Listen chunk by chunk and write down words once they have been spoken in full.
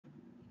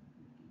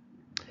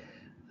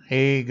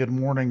Hey, good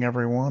morning,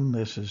 everyone.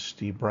 This is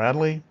Steve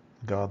Bradley,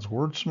 God's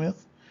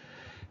Wordsmith,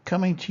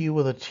 coming to you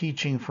with a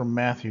teaching from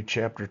Matthew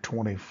chapter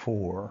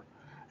 24.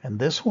 And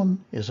this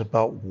one is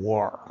about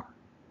war.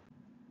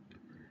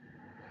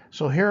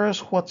 So here is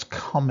what's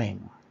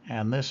coming.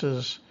 And this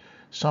is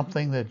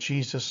something that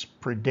Jesus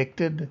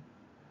predicted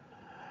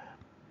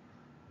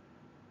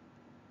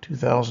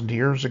 2,000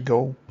 years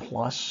ago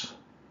plus.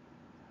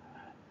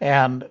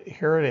 And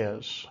here it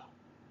is.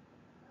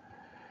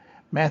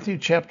 Matthew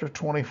chapter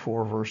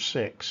 24, verse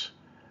 6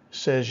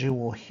 says, "You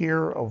will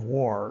hear of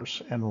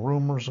wars and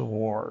rumors of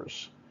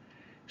wars.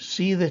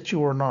 See that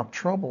you are not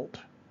troubled,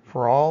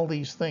 for all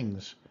these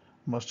things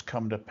must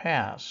come to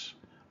pass,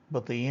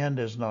 but the end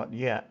is not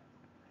yet."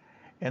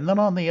 And then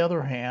on the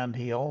other hand,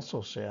 he also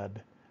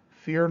said,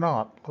 "Fear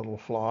not, little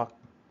flock."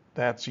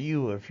 That's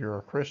you if you're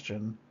a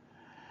Christian.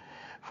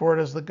 "For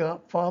it is the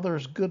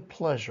Father's good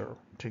pleasure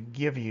to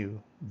give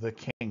you the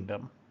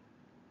kingdom."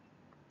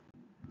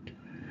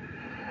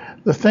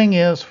 The thing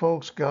is,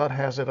 folks, God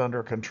has it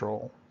under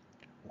control.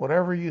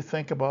 Whatever you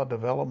think about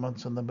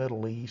developments in the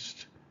Middle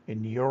East,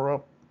 in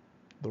Europe,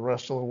 the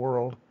rest of the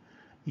world,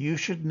 you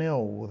should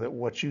know that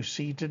what you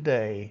see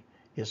today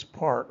is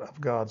part of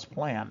God's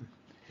plan.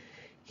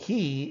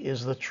 He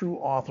is the true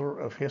author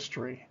of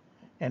history,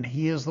 and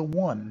He is the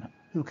one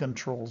who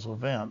controls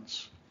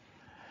events.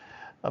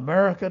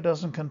 America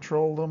doesn't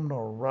control them,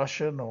 nor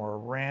Russia, nor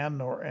Iran,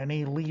 nor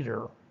any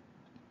leader.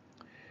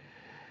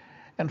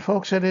 And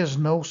folks, it is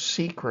no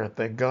secret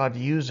that God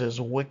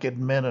uses wicked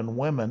men and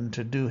women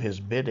to do His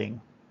bidding.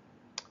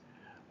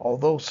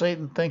 Although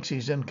Satan thinks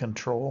he's in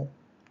control,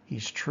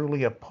 he's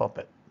truly a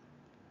puppet.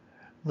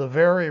 The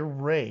very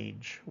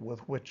rage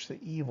with which the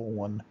evil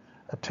one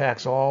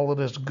attacks all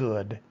that is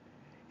good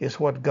is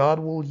what God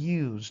will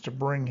use to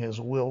bring His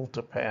will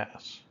to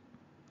pass.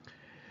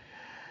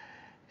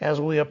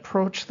 As we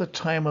approach the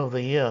time of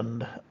the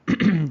end,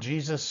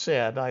 Jesus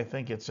said, I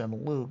think it's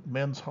in Luke,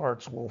 men's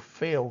hearts will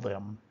fail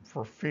them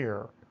for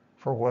fear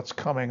for what's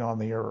coming on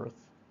the earth.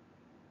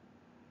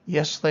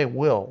 Yes, they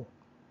will.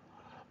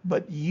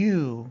 But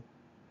you,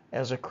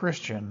 as a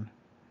Christian,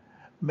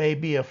 may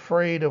be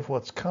afraid of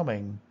what's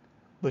coming,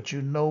 but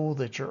you know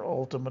that your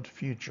ultimate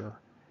future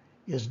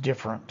is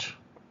different.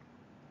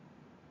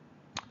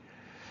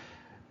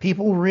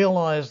 People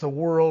realize the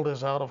world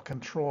is out of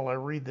control. I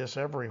read this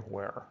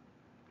everywhere.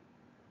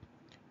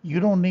 You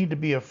don't need to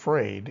be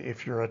afraid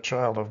if you're a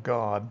child of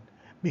God,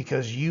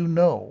 because you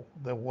know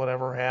that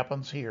whatever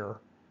happens here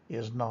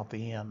is not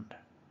the end.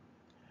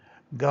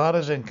 God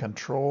is in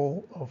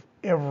control of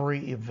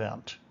every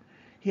event.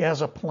 He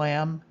has a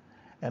plan,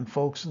 and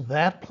folks,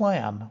 that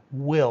plan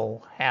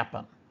will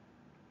happen.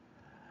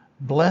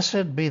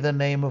 "Blessed be the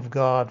name of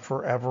God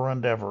forever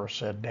and ever,"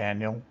 said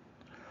Daniel,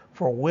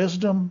 "for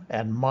wisdom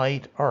and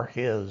might are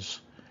His.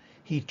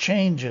 He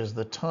changes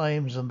the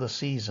times and the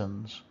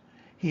seasons.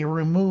 He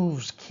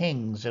removes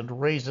kings and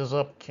raises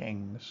up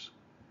kings."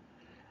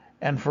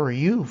 And for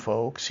you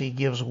folks, He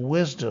gives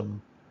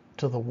wisdom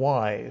to the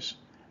wise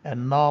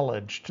and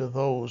knowledge to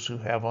those who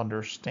have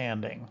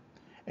understanding.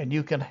 And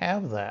you can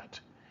have that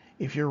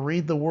if you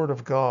read the Word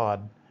of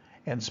God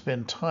and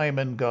spend time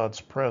in God's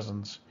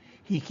presence.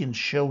 He can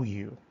show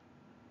you.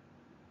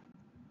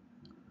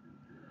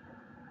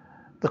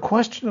 The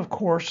question, of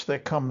course,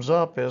 that comes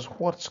up is,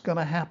 what's going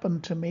to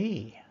happen to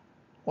me?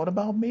 What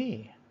about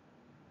me?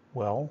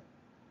 Well,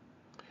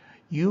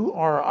 you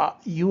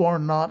are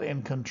not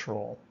in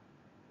control.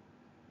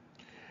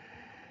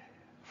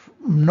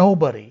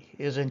 Nobody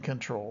is in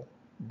control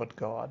but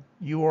God.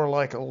 You are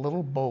like a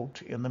little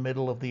boat in the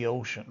middle of the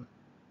ocean.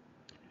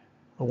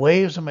 The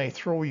waves may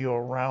throw you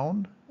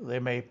around, they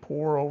may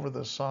pour over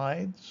the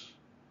sides,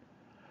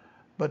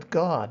 but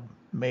God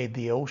made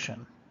the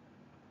ocean.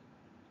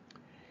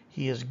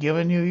 He has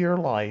given you your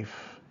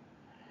life,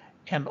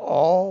 and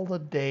all the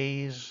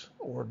days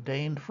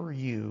ordained for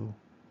you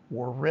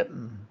were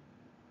written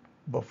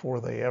before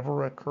they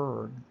ever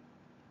occurred.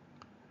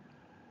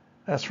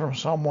 That's from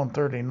Psalm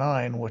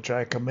 139, which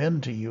I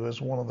commend to you as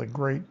one of the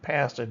great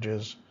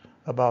passages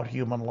about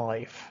human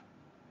life.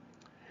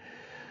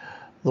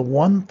 The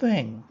one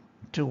thing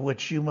to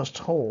which you must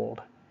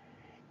hold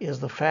is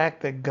the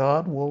fact that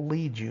God will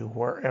lead you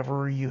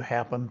wherever you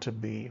happen to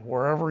be,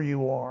 wherever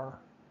you are,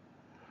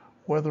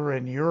 whether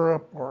in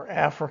Europe or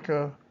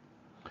Africa,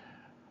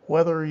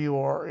 whether you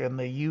are in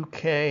the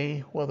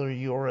UK, whether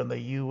you are in the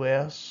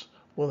US,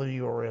 whether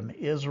you are in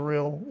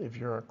Israel. If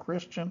you're a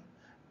Christian,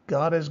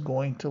 God is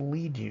going to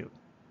lead you.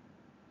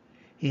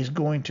 He's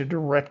going to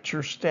direct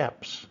your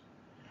steps,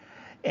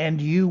 and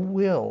you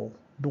will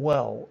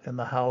dwell in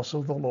the house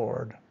of the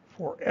Lord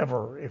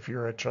forever if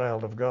you're a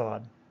child of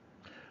God.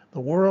 The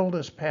world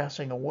is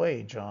passing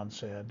away, John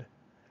said,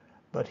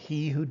 but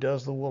he who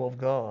does the will of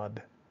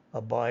God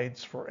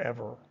abides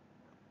forever.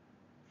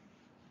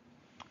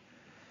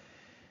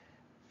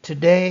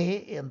 Today,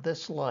 in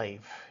this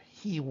life,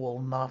 He will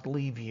not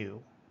leave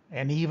you.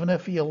 And even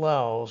if He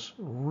allows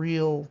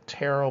real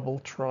terrible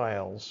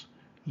trials,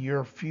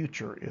 your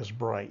future is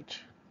bright.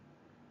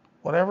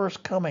 Whatever's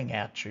coming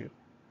at you,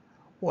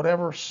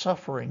 whatever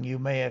suffering you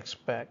may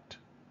expect,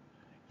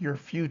 your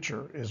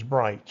future is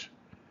bright.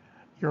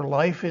 Your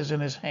life is in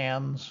his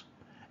hands,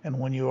 and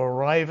when you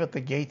arrive at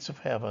the gates of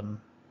heaven,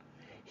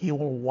 he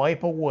will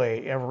wipe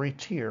away every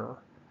tear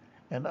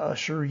and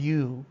usher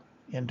you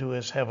into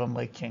his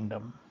heavenly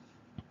kingdom.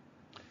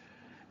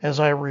 As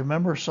I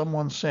remember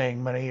someone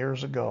saying many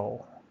years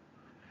ago,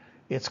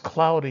 it's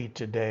cloudy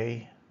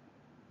today,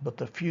 but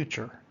the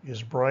future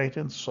is bright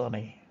and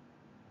sunny,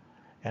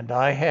 and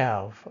I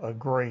have a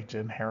great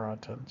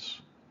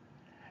inheritance.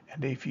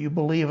 And if you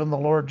believe in the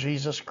Lord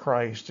Jesus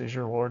Christ as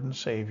your Lord and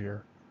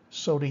Savior,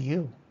 so do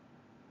you.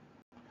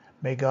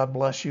 May God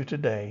bless you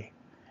today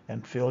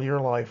and fill your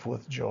life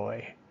with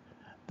joy.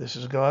 This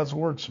is God's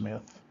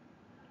Wordsmith,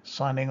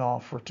 signing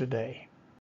off for today.